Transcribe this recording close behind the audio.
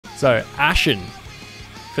So, ASHEN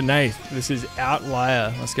for Nath. This is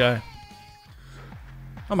Outlier. Let's go.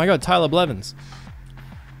 Oh my god, Tyler Blevins.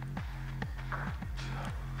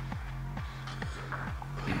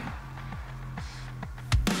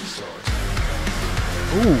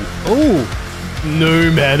 Ooh, ooh.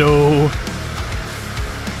 Nu metal.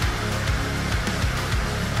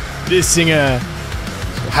 This singer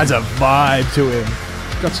has a vibe to him.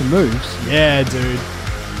 Got some moves. Yeah, dude.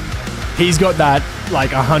 He's got that,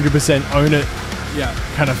 like, 100% own it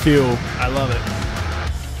kind of feel. I love it.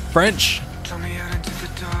 French.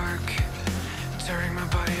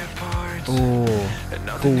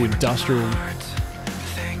 Oh, cool industrial.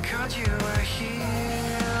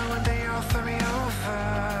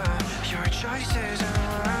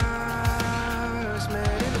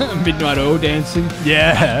 Midnight oil dancing.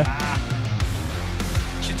 Yeah.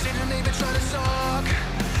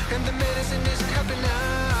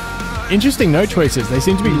 Interesting note choices. They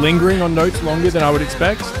seem to be lingering on notes longer than I would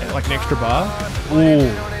expect. Like an extra bar.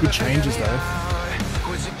 Ooh, good changes though.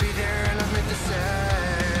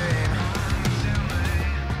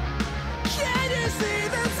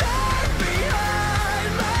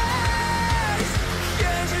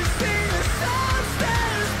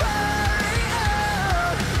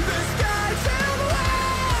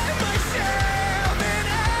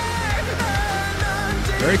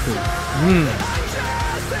 Very cool.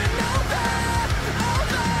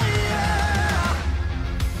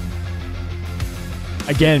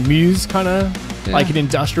 Again, Muse kind of like an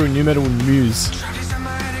industrial nu metal Muse. I'm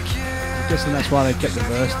guessing that's why they kept the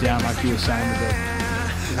verse down, like you were saying with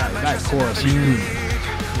that chorus.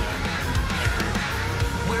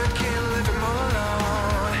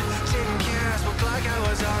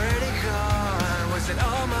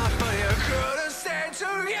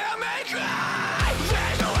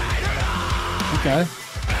 Okay.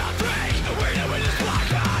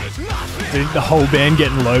 Dude, the whole band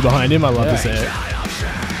getting low behind him. I love to see it.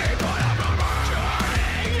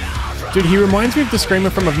 Dude, he reminds me of the screamer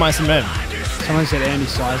from Of Mice and Men. Someone said Andy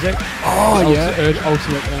Sizek. Oh, yeah.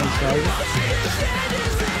 Ultimate Andy Sizek.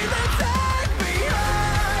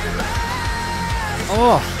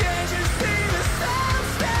 Oh.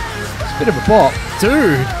 It's a bit of a bop.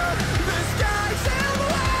 Dude.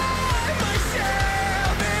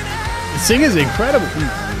 The singer's incredible.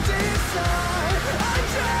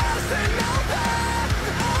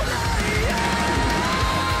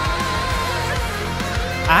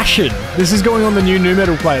 ASHEN. This is going on the new nu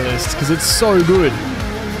metal playlist because it's so good.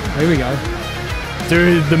 Here we go.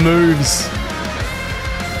 Dude, the moves.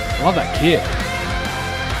 Love that kit.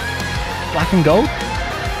 Black and gold?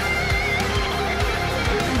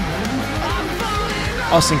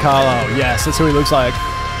 Austin Carlisle. Yes, that's who he looks like.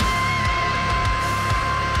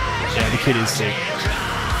 Yeah, the kid is sick.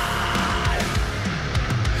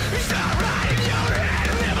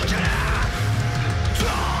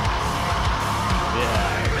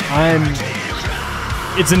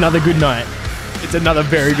 It's another good night. It's another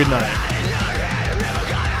very good night.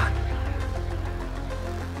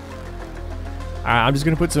 I'm just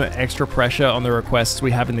going to put some extra pressure on the requests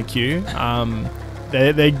we have in the queue.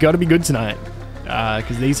 They got to be good tonight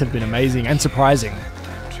because these have been amazing and surprising.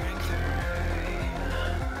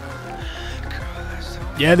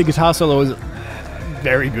 Yeah, the guitar solo was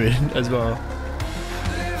very good as well.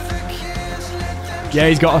 Yeah,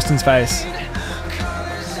 he's got Austin's face.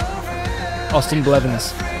 Austin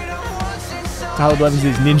Blevins. Tyler Blevins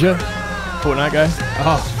is Ninja. Fortnite guy.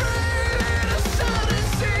 Oh.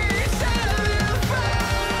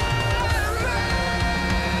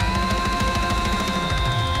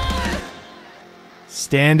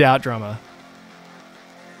 Standout drummer.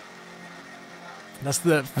 That's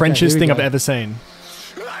the Frenchest thing I've ever seen.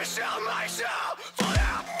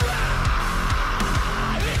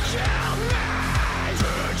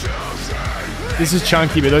 This is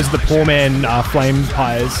chunky, but those are the poor man flame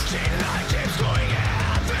pies.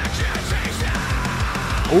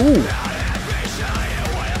 Ooh.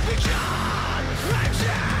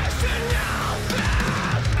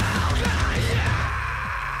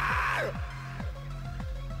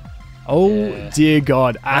 Oh dear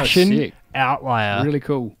God. ASHEN Outlier. Really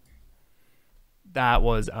cool. That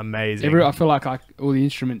was amazing. I feel like all the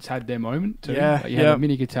instruments had their moment too. Yeah. Like you had a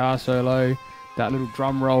mini guitar solo, that little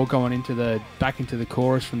drum roll going back into the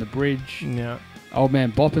chorus from the bridge. Yeah. Old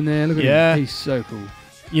man bopping there. Look at him. He's so cool.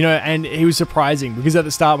 You know, and he was surprising because at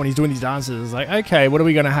the start when he's doing these dances, it's like, okay, what are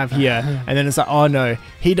we going to have here? And then it's like, oh no,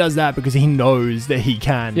 he does that because he knows that he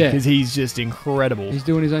can. Yeah. Because he's just incredible. He's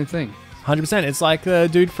doing his own thing. 100%. It's like the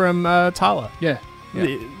dude from Tyler. Yeah.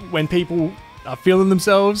 When people are feeling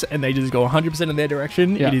themselves and they just go 100% in their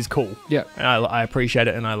direction, Yeah. it is cool. Yeah. And I appreciate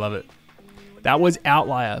it and I love it. That was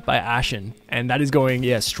Outlier by ASHEN, and that is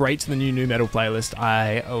going, straight to the new metal playlist.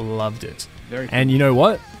 I loved it. Very cool. And you know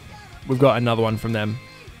what? We've got another one from them.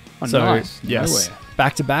 Oh, nice. Yes, Nowhere.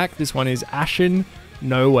 back to back. This one is ASHEN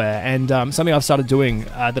Nowhere. And something I've started doing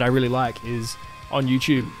that I really like is on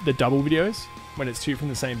YouTube, the double videos, when it's two from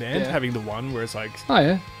the same band, having the one where it's like... Oh,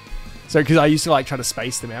 yeah. So, because I used to like try to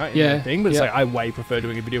space them out in the thing, but it's Yep. like I way prefer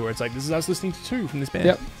doing a video where it's like, this is us listening to two from this band.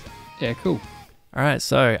 Yep. Yeah, cool. All right,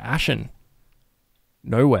 so ASHEN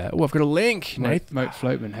Nowhere. Oh, I've got a link. Moat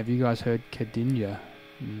Floatman, have you guys heard Cadinia?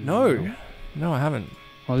 No, I haven't.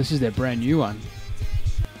 Well, this is their brand new one.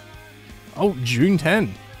 Oh, June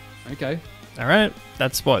 10. Okay. All right,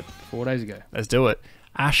 that's what? 4 days ago. Let's do it.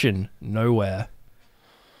 ASHEN Nowhere.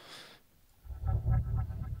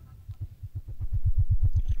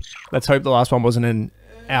 Let's hope the last one wasn't an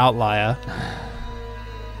outlier.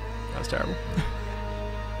 That was terrible.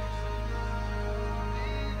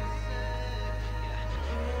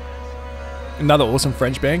 Another awesome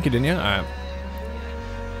French band, Cadinia. All right.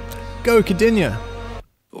 Go, Cadinia.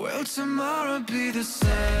 Will tomorrow be the same?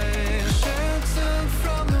 Shelter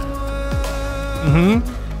from the world.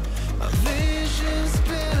 Mm-hmm. My vision's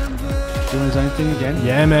been blurred. Doing his own thing again?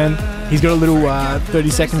 Yeah, man. He's got a little 30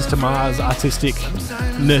 Seconds to Mars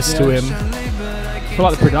artisticness to him. I feel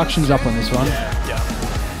like the production's up on this one. Yeah.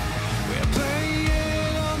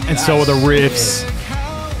 And so are the riffs.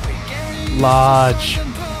 Large.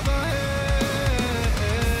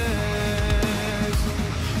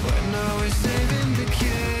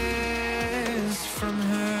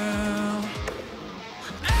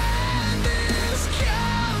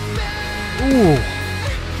 Ooh.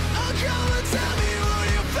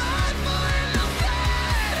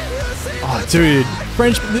 Oh, dude.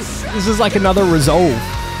 French, this is like another Resolve.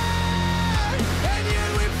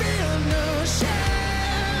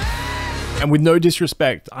 And with no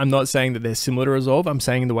disrespect, I'm not saying that they're similar to Resolve. I'm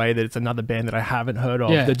saying in the way that it's another band that I haven't heard of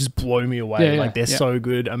that just blow me away. Like, they're so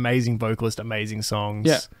good. Amazing vocalist, amazing songs.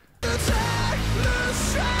 Yeah.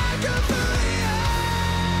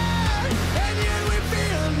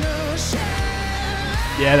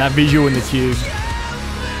 Yeah, that visual in the tube.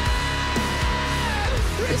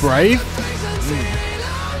 Brave?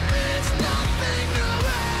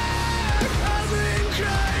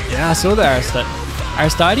 Yeah, I saw the Aristides?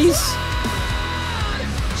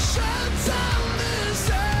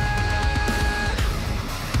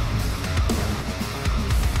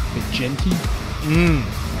 Bit genty.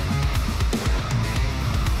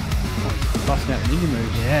 Busting out ninja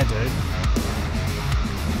moves. Yeah, dude.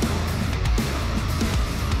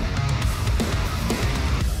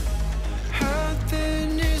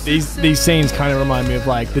 These scenes kind of remind me of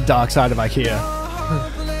like the dark side of IKEA.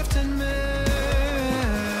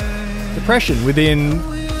 Depression within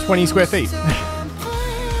 20 square feet.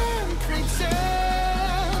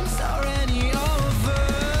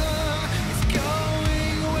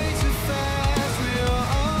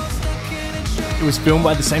 It was filmed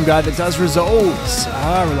by the same guy that does Resolves.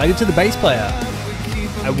 Related to the bass player.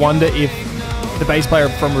 I wonder if the bass player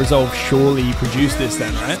from Resolve surely produced this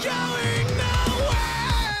then, right?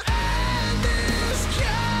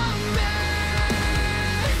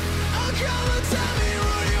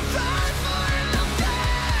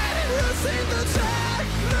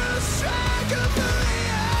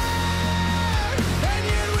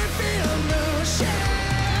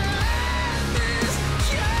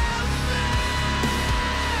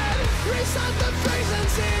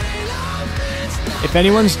 If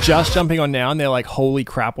anyone's just jumping on now and they're like, holy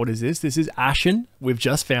crap, what is this? This is ASHEN. We've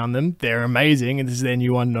just found them. They're amazing. And this is their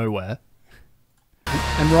new one, Nowhere.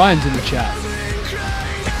 And Ryan's in the chat.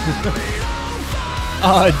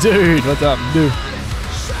 Oh, dude. What's up, dude?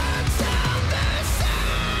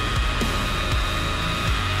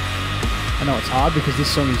 I know it's hard because this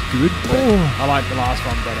song is good, but I like the last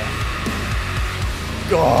one better.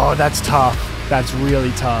 Oh, that's tough. That's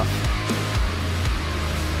really tough.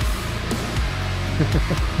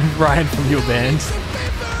 Ryan from your band.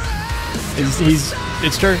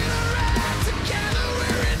 It's true.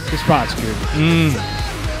 This part's good.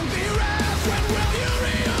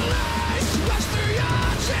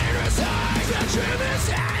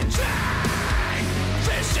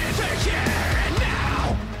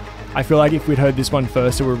 I feel like if we'd heard this one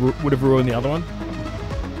first, it would have ruined the other one.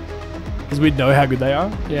 Because we'd know how good they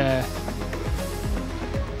are. Yeah.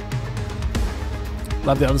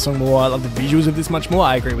 Love the other song more. I love the visuals of this much more.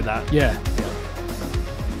 I agree with that. Yeah.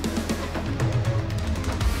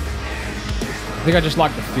 I think I just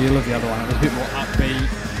like the feel of the other one. It was a bit more upbeat.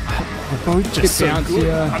 They're both just so good.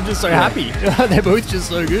 I'm just so happy. They're both just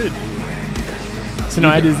so good.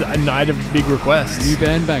 Tonight is a night of big requests. New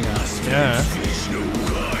band banger. Yeah.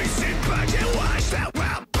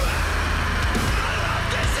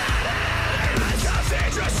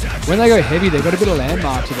 When they go heavy, they've got a bit of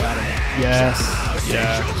landmarks about it. Yes.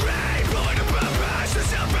 Yeah.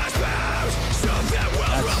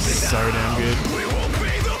 That's so damn good.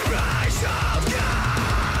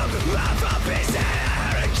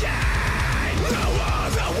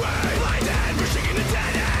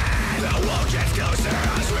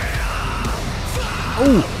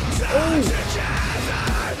 Oh!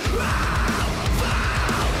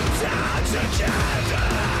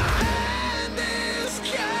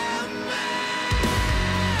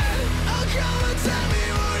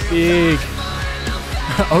 Big.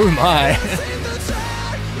 Oh my.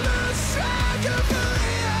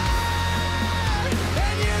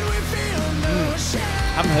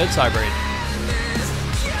 Haven't heard Cybraid.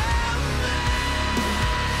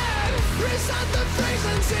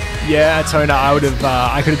 Yeah, Toner,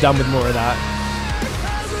 I could have done with more of that.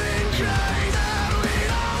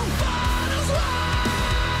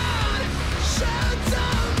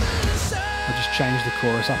 I'll just change the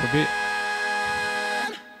chorus up a bit.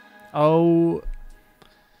 Oh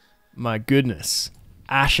my goodness.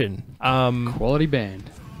 ASHEN. Quality band.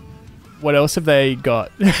 What else have they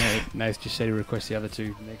got? Nate's just said he requests the other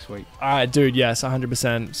two next week. Alright, dude, yes,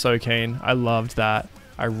 100%. So keen. I loved that.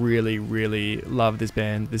 I really, really love this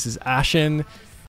band. This is ASHEN.